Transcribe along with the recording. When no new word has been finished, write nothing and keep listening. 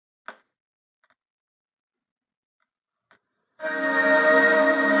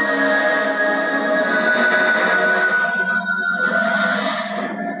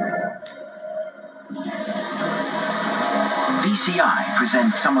VCI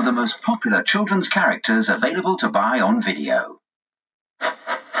presents some of the most popular children's characters available to buy on video.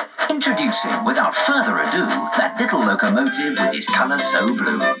 Introducing, without further ado, that little locomotive with his colours so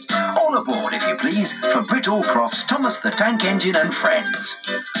blue. All aboard, if you please, for Britt Allcroft's Thomas the Tank Engine and Friends.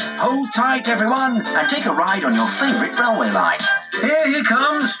 Hold tight, everyone, and take a ride on your favourite railway line. Here he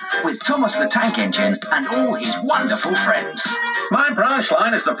comes, with Thomas the Tank Engine and all his wonderful friends. My branch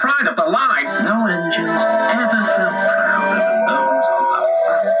line is the pride of the line. No engines ever felt prouder than those on the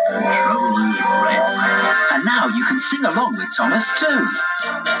Fat Controller's railway. And now you can sing along with Thomas too.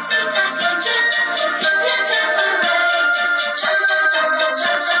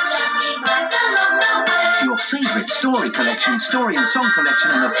 Your favourite story collection, story and song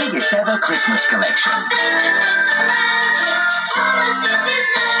collection, and the biggest ever Christmas collection.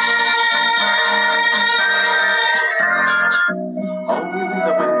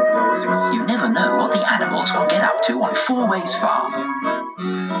 You never know what the animals will get up to on Fourways Farm.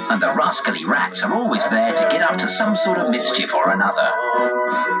 And the rascally rats are always there to get up to some sort of mischief or another.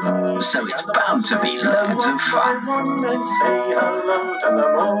 So it's bound to be loads of fun. And say hello to the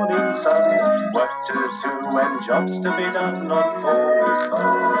morning sun. Work to do and jobs to be done on Fourways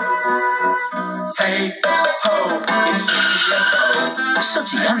Farm. Hey, ho, it's Sooty and Ho.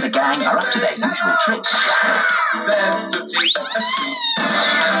 Sooty and the gang are up to their usual tricks. There's Sooty and Sue,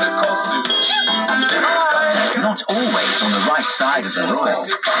 and the call Sue. Not always on the right side of the law. With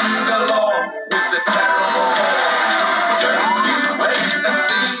the terrible just you wait and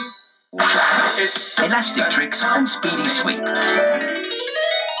see. It's Elastic tricks and speedy sweep.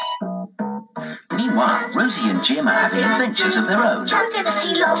 Meanwhile, Rosie and Jim are having adventures of their own. I'm going to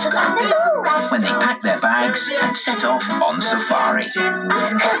see lots of animals. When they pack their bags and set off on safari. Look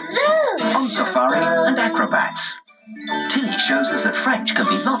at those. On safari and acrobats. Tilly shows us that French can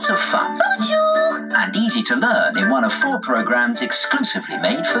be lots of fun. Bonjour. And easy to learn in one of 4 programs exclusively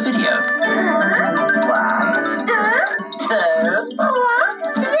made for video. 1, 2,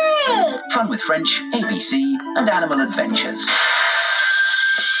 3. Fun with French, ABC, and animal adventures.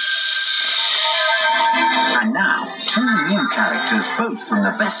 And now, 2 new characters, both from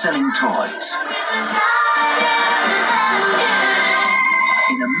the best-selling toys.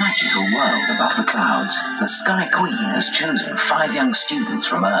 In a magical world above the clouds, the Sky Queen has chosen 5 young students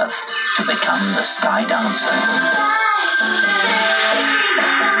from Earth to become the Sky Dancers.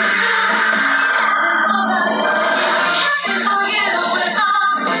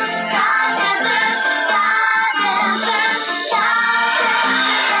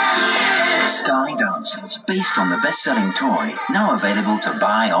 Sky Dancers, based on the best-selling toy, now available to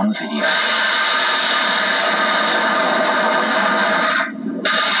buy on video.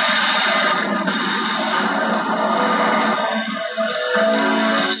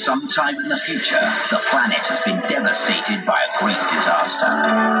 Sometime in the future, the planet has been devastated by a great disaster.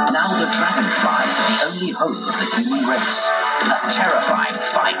 Now the dragonflies are the only hope of the human race. A terrifying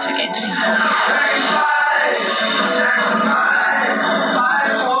fight against evil.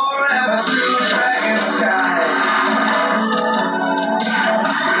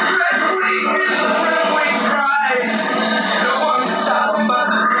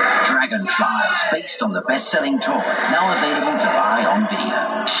 Flyz, based on the best-selling toy, now available to buy on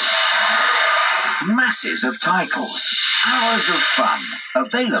video. Masses of titles, hours of fun,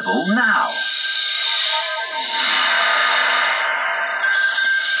 available now.